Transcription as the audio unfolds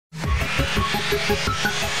Hey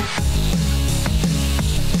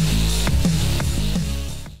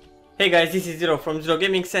guys, this is Zero from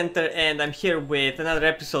ZeroGamingCenter, and I'm here with another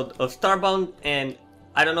episode of Starbound. And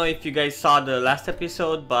I don't know if you guys saw the last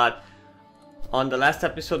episode, but on the last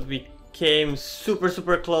episode we came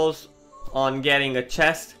super close on getting a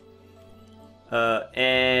chest,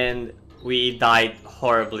 and we died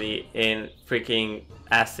horribly in freaking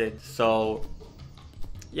acid. So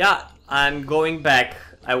yeah, I'm going back.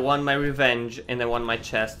 I won my revenge and I won my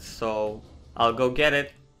chest, so I'll go get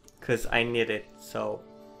it because I need it. So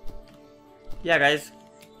yeah guys,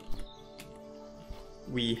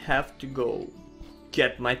 we have to go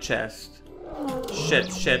get my chest.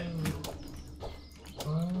 Shit.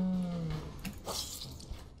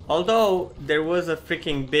 Although there was a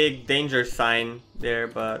freaking big danger sign there,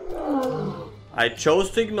 but I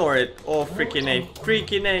chose to ignore it. Oh freaking A.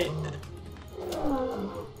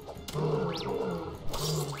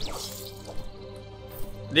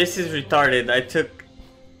 This is retarded. I took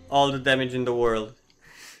all the damage in the world.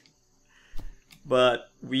 But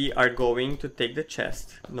we are going to take the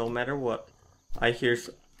chest, no matter what. I hear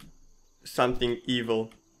something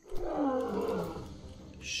evil.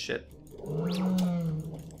 Shit.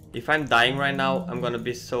 If I'm dying right now, I'm gonna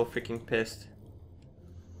be so freaking pissed.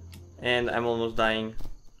 And I'm almost dying.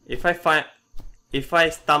 If I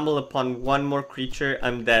stumble upon one more creature,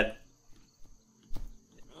 I'm dead.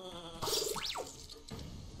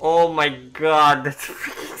 Oh my god, that's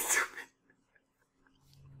freaking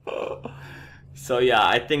stupid. So yeah,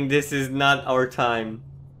 I think this is not our time.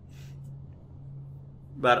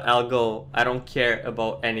 But I'll go. I don't care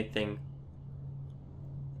about anything.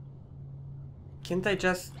 Can't I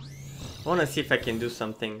just... I wanna see if I can do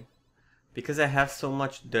something. Because I have so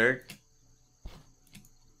much dirt.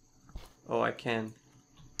 Oh, I can.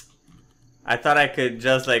 I thought I could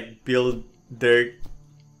just like build dirt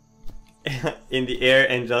in the air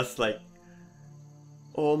and just like...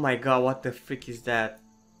 Oh my god, what the frick is that?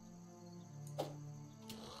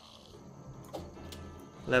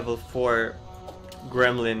 Level 4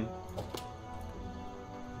 gremlin.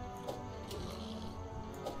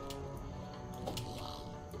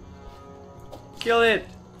 Kill it!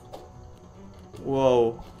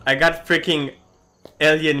 Whoa, I got freaking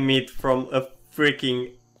alien meat from a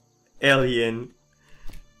freaking alien.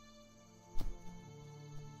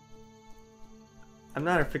 I'm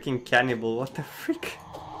not a freaking cannibal, what the frick?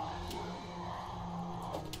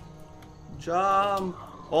 Jump!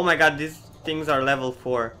 Oh my god, these things are level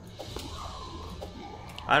 4.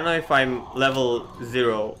 I don't know if I'm level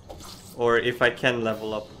 0 or if I can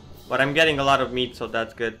level up, but I'm getting a lot of meat, so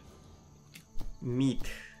that's good. Meat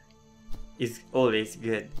is always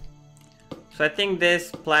good. So I think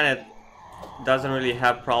this planet doesn't really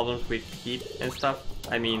have problems with heat and stuff.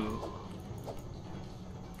 I mean,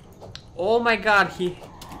 oh my god, he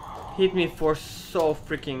hit me for so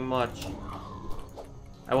freaking much.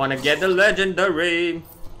 I want to get the legendary.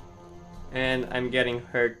 And I'm getting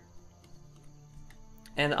hurt.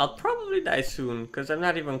 And I'll probably die soon, because I'm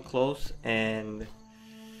not even close. And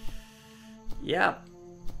yeah,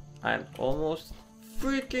 I'm almost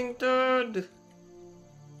freaking dead.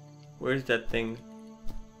 Where's that thing?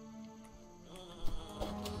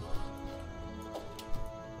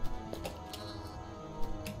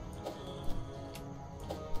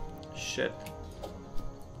 Shit.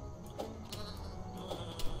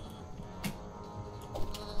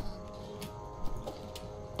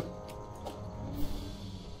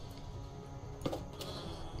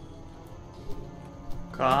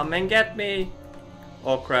 Come and get me!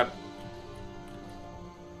 Oh crap.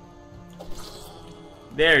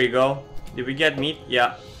 There you go. Did we get meat?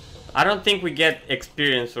 Yeah. I don't think we get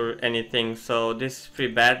experience or anything, so this is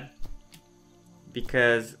pretty bad.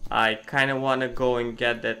 Because I kind of want to go and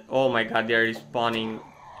get that. Oh my god, they are respawning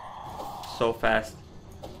so fast.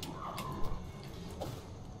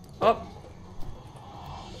 Oh!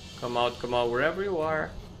 Come out, wherever you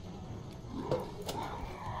are.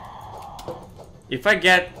 If I'm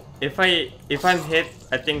hit,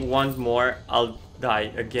 I think once more, I'll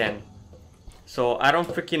die again. So I don't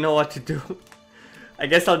freaking know what to do. I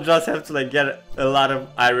guess I'll just have to like get a lot of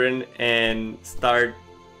iron and start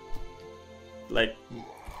like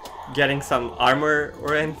getting some armor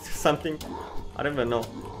or something. I don't even know.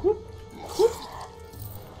 Whoop, whoop.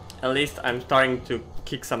 At least I'm starting to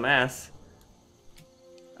kick some ass.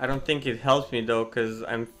 I don't think it helps me though, because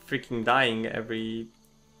I'm freaking dying every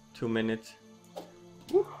 2 minutes.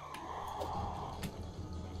 Woo.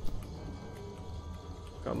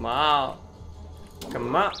 Come on.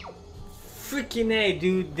 Come on. Freaking A,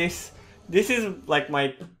 dude. This is like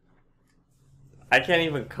my... I can't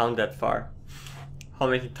even count that far. How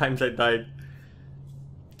many times I died.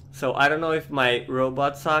 So I don't know if my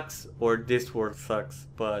robot sucks or this world sucks,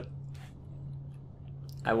 but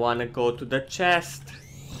I wanna go to the chest.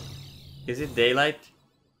 Is it daylight?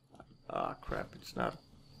 Ah, crap, it's not.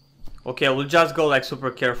 Okay, we'll just go like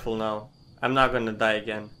super careful now. I'm not gonna die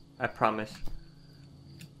again, I promise.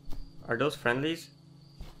 Are those friendlies?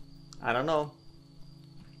 I don't know.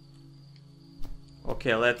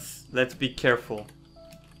 Okay, let's be careful.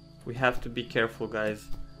 We have to be careful, guys.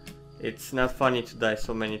 It's not funny to die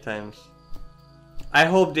so many times. I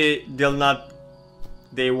hope they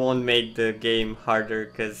won't make the game harder,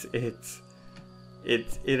 because it's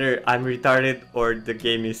either I'm retarded or the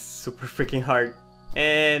game is super freaking hard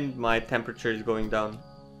and my temperature is going down.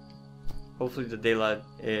 Hopefully the daylight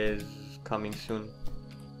is coming soon.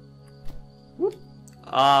 Whoop.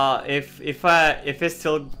 If it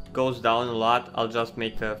still goes down a lot, I'll just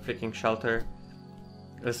make a freaking shelter,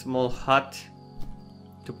 a small hut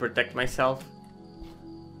to protect myself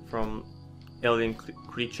from alien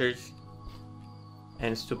creatures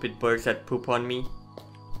and stupid birds that poop on me.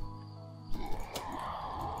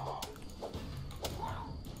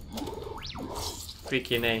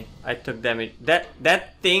 Freaking A, I took damage.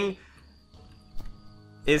 That thing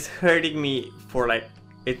is hurting me for like,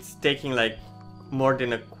 it's taking like more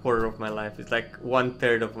than a quarter of my life. It's like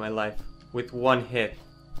 1/3 of my life with one hit.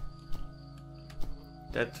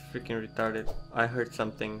 That's freaking retarded. I heard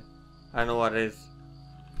something. I don't know what it is.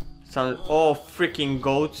 Oh, freaking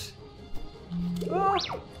goats. Ah.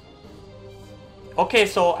 Okay,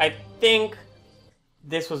 so I think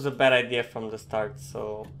this was a bad idea from the start,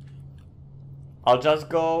 so I'll just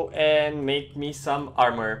go and make me some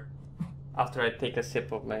armor after I take a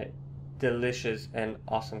sip of my delicious and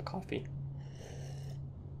awesome coffee.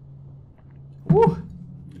 Woo!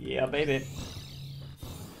 Yeah, baby.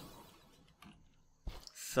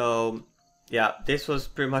 So, yeah, this was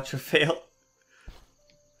pretty much a fail.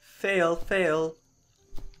 Fail.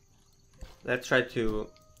 Let's try to...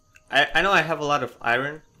 I know I have a lot of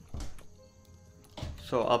iron,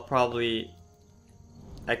 so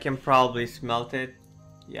I can probably smelt it.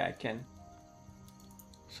 Yeah, I can.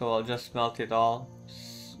 So I'll just smelt it all.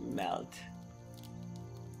 Smelt.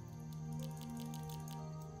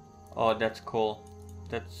 Oh, that's cool.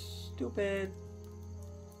 That's stupid.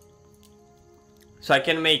 So I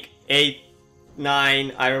can make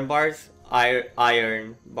 9 iron bars.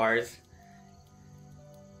 Iron bars.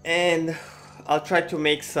 And I'll try to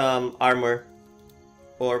make some armor.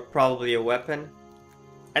 Or probably a weapon.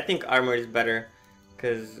 I think armor is better.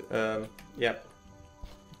 Because, yeah.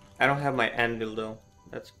 I don't have my anvil though.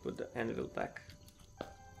 Let's put the anvil back.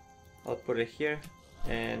 I'll put it here.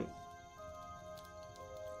 And...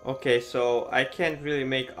 okay, so I can't really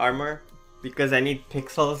make armor because I need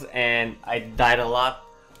pixels and I died a lot.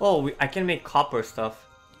 Oh, I can make copper stuff.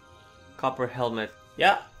 Copper helmet.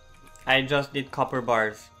 Yeah, I just need copper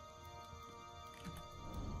bars.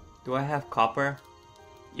 Do I have copper?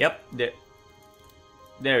 Yep,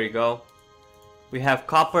 there we go. We have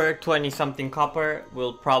copper, 20 something copper.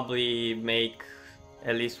 We'll probably make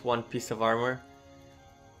at least one piece of armor.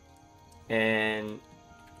 And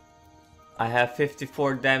I have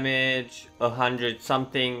 54 damage, 100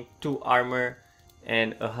 something, 2 armor,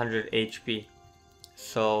 and 100 HP.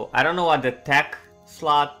 So I don't know what the tech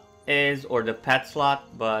slot is or the pet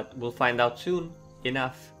slot, but we'll find out soon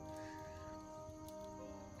enough.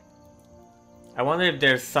 I wonder if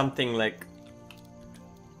there's something like,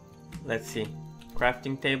 let's see,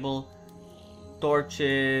 crafting table,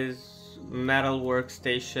 torches, metal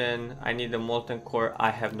workstation. I need a molten core. I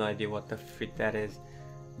have no idea what the freak that is.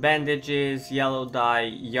 Bandages, yellow dye,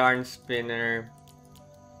 yarn spinner,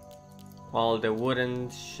 all the wooden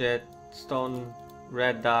shit, stone,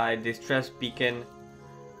 red dye, distress beacon.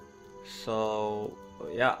 So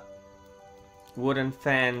yeah, wooden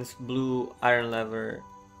fans, blue, iron lever,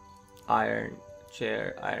 iron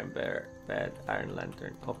chair, iron bear, bed, iron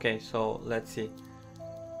lantern. Okay, so let's see.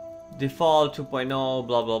 Default 2.0,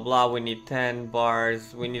 blah blah blah. We need 10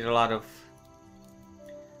 bars. We need a lot of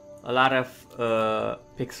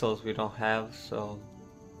pixels we don't have. So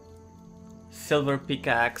silver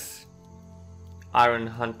pickaxe, iron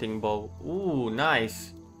hunting bow. Ooh,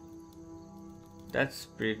 nice. That's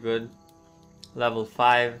pretty good. Level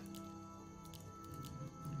 5.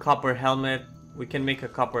 Copper helmet. We can make a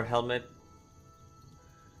copper helmet.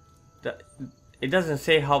 It doesn't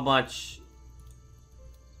say how much.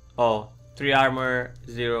 Oh, 3 armor,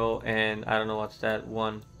 0, and I don't know what's that,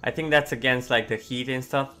 1. I think that's against like the heat and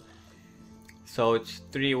stuff. So it's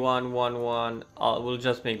 3, 1, 1, 1. We'll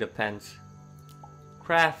just make the pants.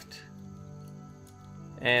 Craft.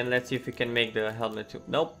 And let's see if we can make the helmet too.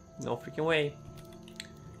 Nope, no freaking way.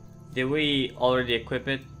 Did we already equip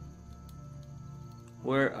it?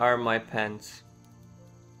 Where are my pants?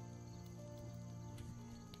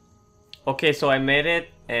 Okay, so I made it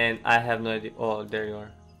and I have no idea. Oh, there you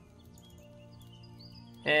are.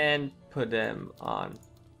 And put them on.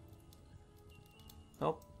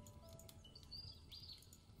 Nope.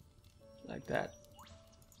 Like that.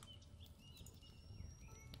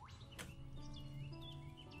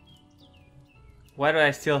 Why do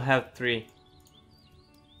I still have 3?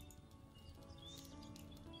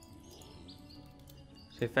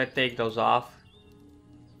 So if I take those off,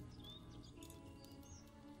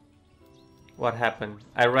 what happened?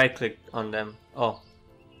 I right clicked on them. Oh.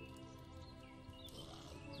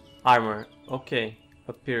 Armor. Okay.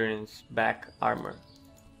 Appearance. Back. Armor.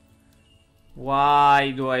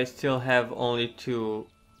 Why do I still have only 2?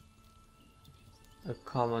 A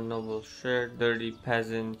common noble shirt. Dirty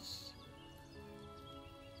peasants.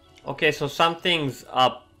 Okay, so something's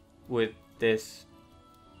up with this.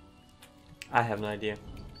 I have no idea.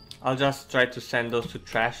 I'll just try to send those to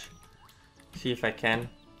trash. See if I can.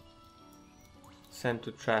 Send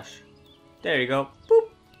to trash. There you go.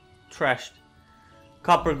 Boop. Trashed.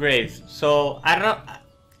 Copper graves. So I don't know.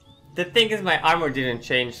 The thing is, my armor didn't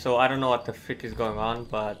change, so I don't know what the frick is going on.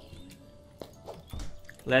 But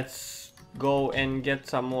let's go and get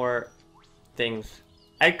some more things.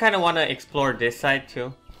 I kind of want to explore this side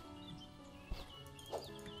too.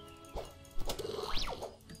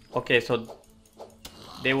 Okay, so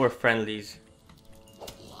they were friendlies.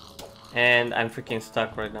 And I'm freaking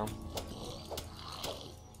stuck right now.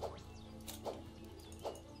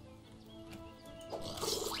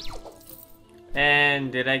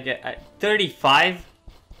 And did I get 35?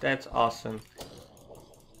 That's awesome.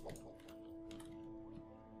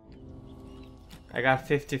 I got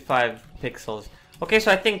 55 pixels. Okay,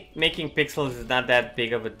 so I think making pixels is not that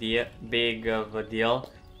big of a deal,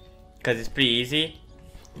 because it's pretty easy.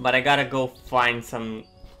 But I gotta go find some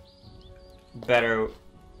better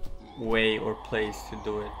way or place to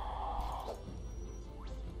do it.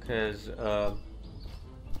 Because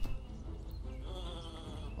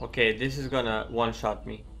okay, this is gonna one-shot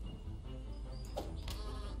me.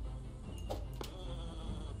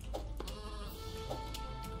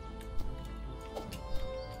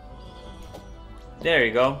 There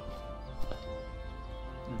you go.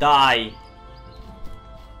 Die.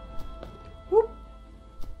 Whoop.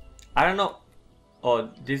 I don't know. Oh,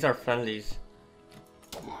 these are friendlies.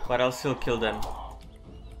 But I'll still kill them.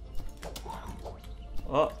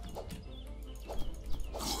 Oh.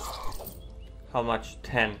 How much?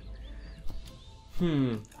 10.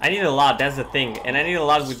 I need a lot, that's the thing. And I need a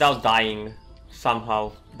lot without dying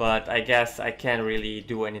somehow. But I guess I can't really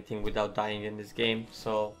do anything without dying in this game,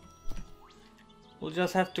 so we'll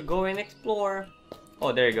just have to go and explore.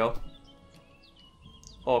 Oh, there you go.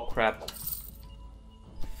 Oh crap.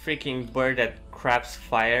 Freaking bird that craps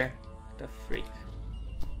fire. The freak.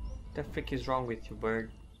 The frick is wrong with you,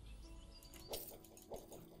 bird?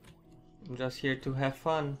 I'm just here to have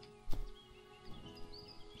fun.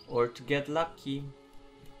 Or to get lucky.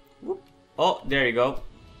 Whoop. Oh, there you go.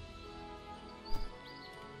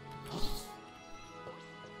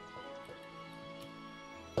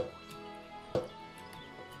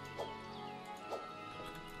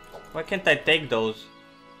 Why can't I take those?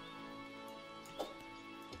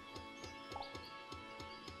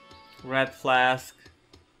 Red flask.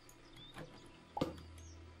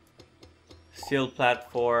 Steel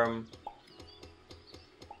platform.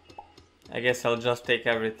 I guess I'll just take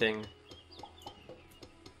everything.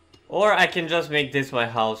 Or I can just make this my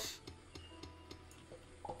house.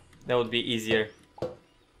 That would be easier.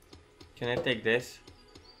 Can I take this?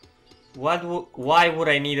 Why would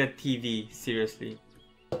I need a TV? Seriously.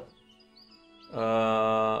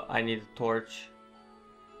 I need a torch.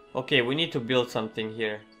 Okay, we need to build something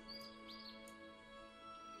here.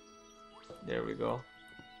 There we go.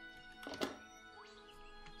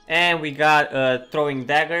 And we got a throwing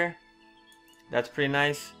dagger. That's pretty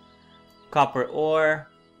nice. Copper ore.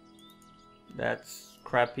 That's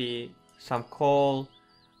crappy. Some coal.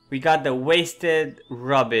 We got the wasted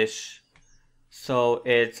rubbish. So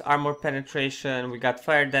it's armor penetration. We got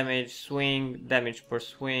fire damage, swing, damage per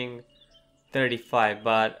swing. 35.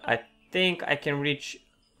 But I think I can reach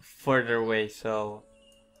further away. So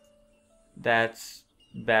that's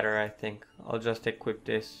better, I think. I'll just equip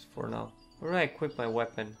this for now. Where do I equip my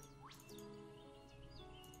weapon?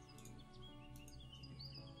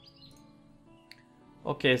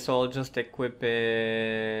 Okay, so I'll just equip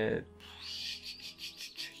it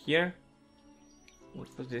here. We'll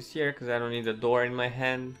put this here because I don't need a door in my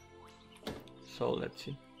hand. So let's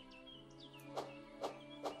see.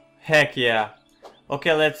 Heck yeah.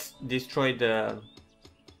 Okay, let's destroy the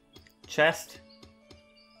chest.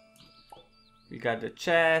 We got the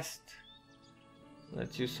chest.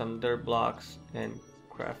 Let's use some dirt blocks and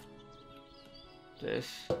craft this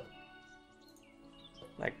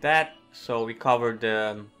like that. So we covered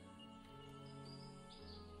the...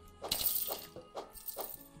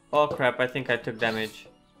 Oh crap, I think I took damage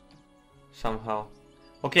somehow.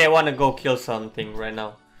 Okay, I want to go kill something right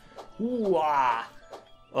now. Ooh, ah.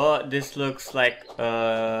 Oh, this looks like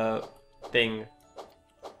a thing.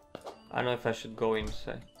 I don't know if I should go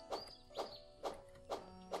inside.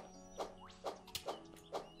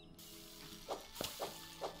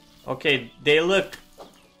 Okay, they look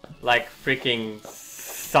like freaking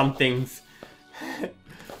somethings.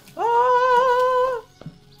 Ah!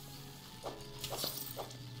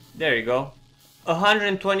 There you go.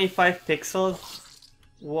 125 pixels.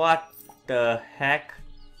 What the heck?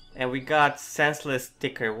 And we got senseless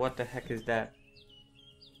sticker. What the heck is that?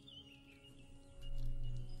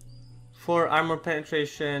 For armor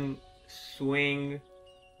penetration, swing,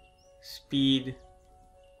 speed.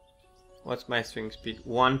 What's my swing speed?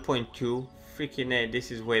 1.2. Freaking A,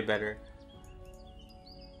 this is way better.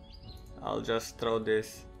 I'll just throw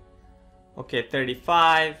this. Okay,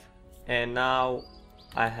 35. And now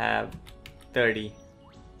I have 30.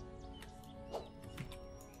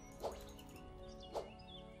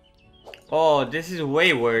 Oh, this is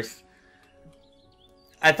way worse.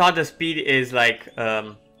 I thought the speed is like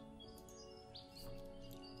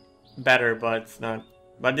better, but it's not.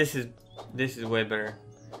 But this is way better.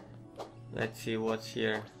 Let's see what's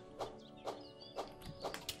here.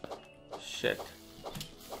 Shit.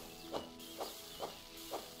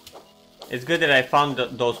 It's good that I found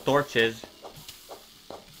those torches.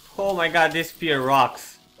 Oh my god, this spear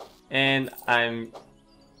rocks. And I'm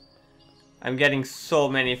getting so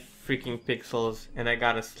many freaking pixels. And I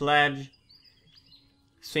got a sledge.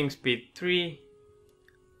 Swing speed 3.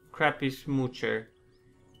 Crappy smoocher.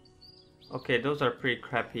 Okay, those are pretty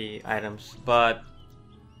crappy items, but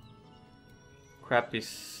crappy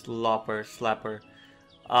slapper.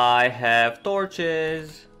 I have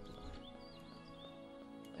torches.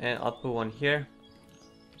 And I'll put one here.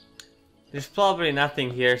 There's probably nothing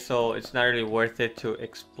here, so it's not really worth it to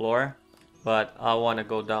explore. But I want to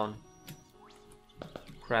go down.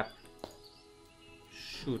 Crap.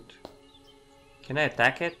 Shoot. Can I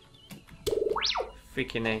attack it?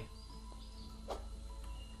 Freaking A.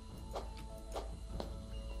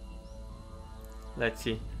 Let's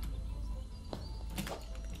see.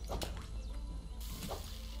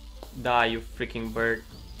 Die, you freaking bird.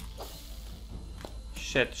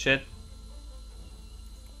 Shit.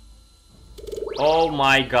 Oh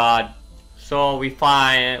my god. So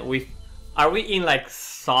are we in like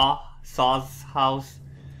Saw's house?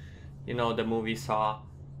 You know, the movie Saw.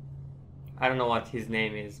 I don't know what his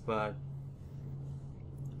name is, but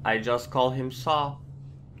I just call him Saw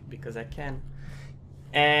because I can.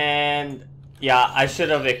 And yeah, I should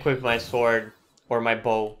have equipped my sword or my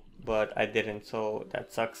bow, but I didn't, so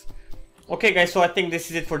that sucks. Okay guys, so I think this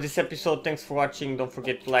is it for this episode. Thanks for watching. Don't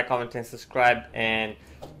forget to like, comment, and subscribe. And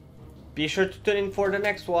be sure to tune in for the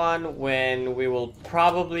next one when we will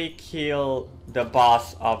probably kill the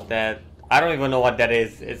boss of that. I don't even know what that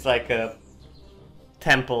is. It's like a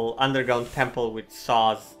temple, underground temple with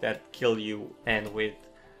saws that kill you and with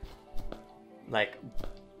like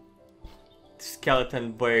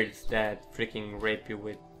skeleton birds that freaking rape you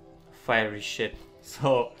with fiery shit.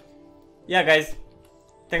 So yeah guys,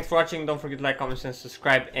 thanks for watching. Don't forget to like, comment, and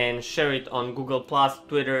subscribe, and share it on Google+,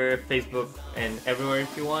 Twitter, Facebook, and everywhere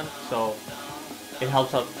if you want. So it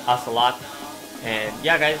helps us a lot. And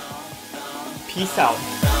yeah guys, peace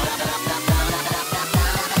out.